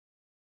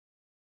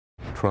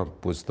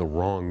Trump was the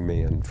wrong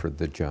man for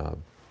the job.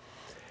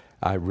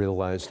 I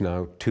realize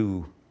now,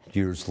 2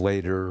 years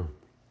later,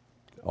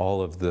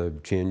 all of the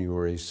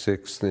January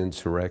 6th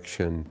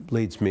insurrection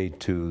leads me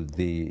to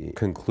the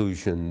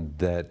conclusion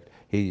that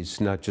he's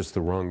not just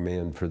the wrong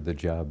man for the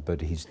job,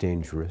 but he's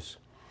dangerous.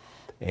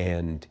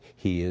 And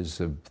he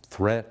is a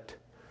threat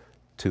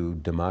to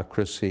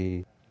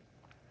democracy.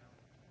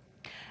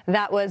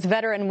 That was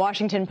veteran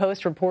Washington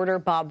Post reporter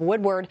Bob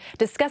Woodward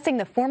discussing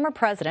the former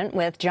president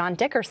with John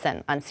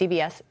Dickerson on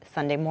CBS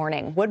Sunday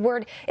Morning.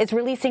 Woodward is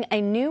releasing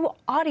a new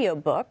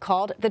audiobook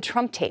called The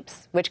Trump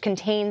Tapes, which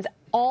contains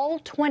all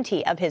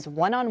 20 of his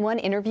one-on-one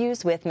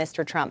interviews with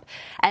Mr. Trump.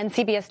 And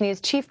CBS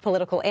News chief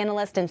political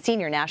analyst and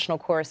senior national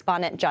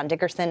correspondent John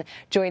Dickerson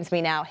joins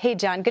me now. Hey,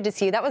 John, good to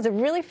see you. That was a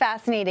really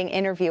fascinating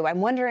interview. I'm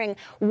wondering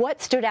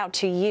what stood out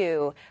to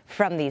you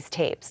from these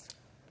tapes.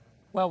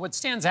 Well, what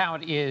stands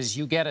out is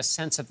you get a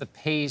sense of the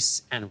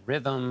pace and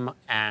rhythm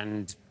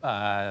and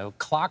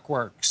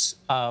clockworks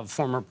of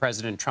former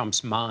President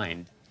Trump's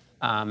mind.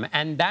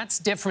 And that's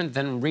different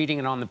than reading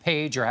it on the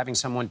page or having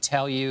someone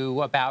tell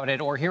you about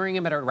it or hearing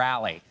him at a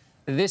rally.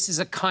 This is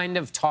a kind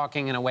of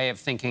talking and a way of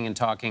thinking and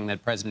talking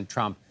that President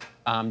Trump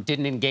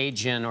didn't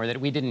engage in or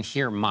that we didn't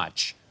hear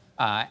much.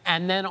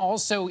 And then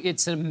also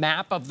it's a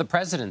map of the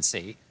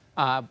presidency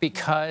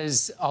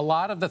because a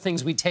lot of the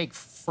things we take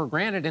for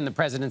granted in the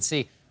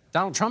presidency,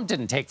 Donald Trump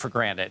didn't take for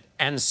granted.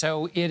 And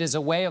so it is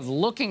a way of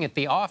looking at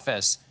the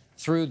office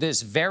through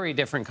this very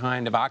different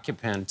kind of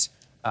occupant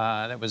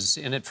that was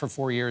in it for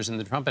 4 years in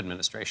the Trump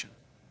administration.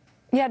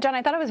 Yeah, John,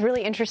 I thought it was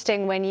really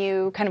interesting when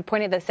you kind of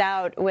pointed this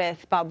out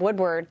with Bob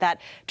Woodward,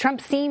 that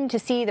Trump seemed to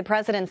see the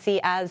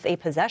presidency as a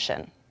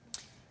possession.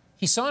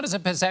 He saw it as a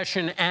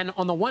possession, and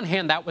on the one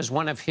hand, that was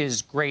one of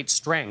his great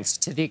strengths,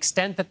 to the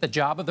extent that the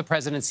job of the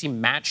presidency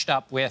matched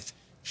up with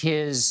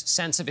his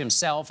sense of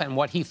himself and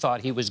what he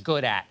thought he was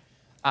good at.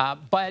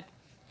 But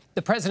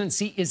the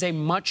presidency is a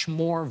much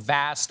more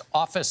vast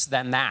office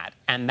than that.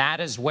 And that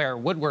is where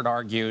Woodward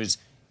argues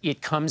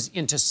it comes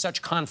into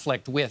such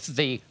conflict with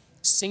the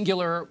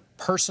singular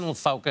personal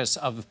focus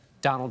of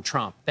Donald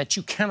Trump, that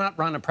you cannot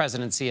run a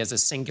presidency as a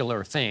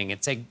singular thing.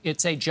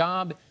 It's a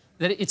job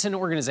that it's an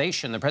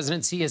organization. The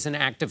presidency is an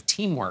act of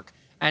teamwork.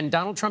 And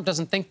Donald Trump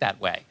doesn't think that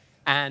way.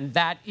 And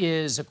that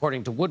is,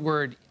 according to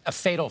Woodward, a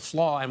fatal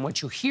flaw. And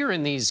what you hear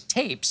in these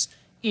tapes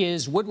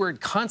is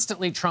Woodward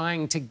constantly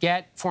trying to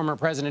get former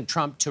President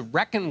Trump to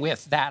reckon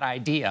with that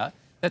idea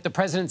that the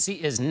presidency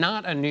is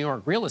not a New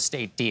York real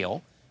estate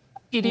deal.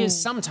 It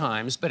is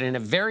sometimes, but in a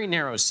very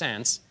narrow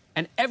sense.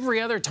 And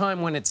every other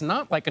time when it's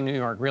not like a New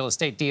York real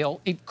estate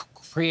deal, it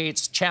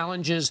creates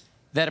challenges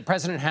that a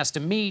president has to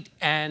meet.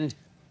 And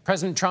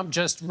President Trump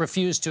just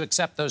refused to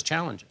accept those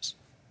challenges.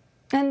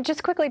 And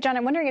just quickly, John,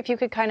 I'm wondering if you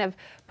could kind of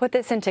put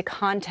this into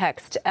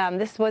context.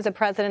 This was a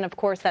president, of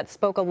course, that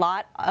spoke a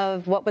lot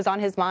of what was on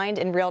his mind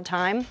in real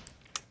time.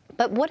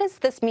 But what does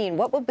this mean?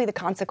 What will be the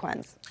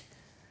consequence?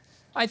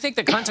 I think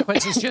the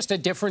consequence is just a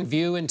different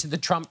view into the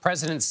Trump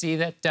presidency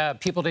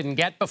that people didn't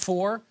get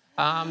before.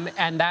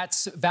 And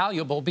that's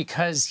valuable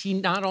because he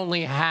not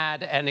only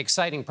had an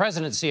exciting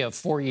presidency of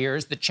 4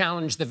 years that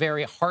challenged the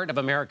very heart of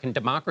American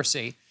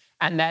democracy,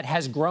 and that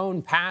has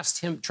grown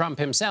past Trump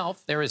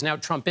himself. There is now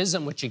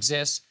Trumpism, which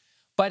exists.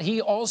 But he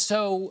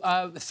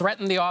also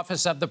threatened the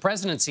office of the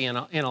presidency in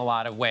a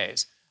lot of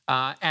ways.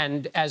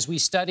 And as we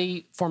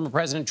study former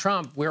President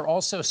Trump, we're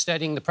also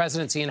studying the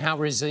presidency and how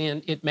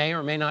resilient it may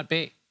or may not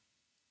be.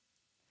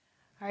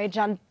 All right,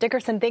 John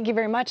Dickerson, thank you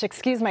very much.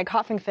 Excuse my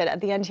coughing fit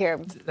at the end here.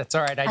 That's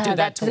all right. I do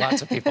that to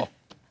lots of people.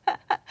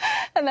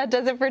 And that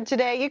does it for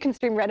today. You can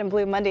stream Red and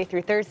Blue Monday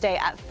through Thursday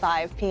at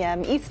 5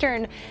 p.m.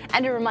 Eastern.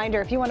 And a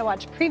reminder, if you want to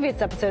watch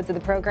previous episodes of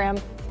the program,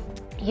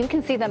 you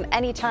can see them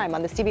anytime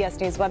on the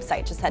CBS News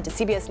website. Just head to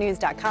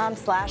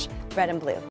cbsnews.com/redandblue.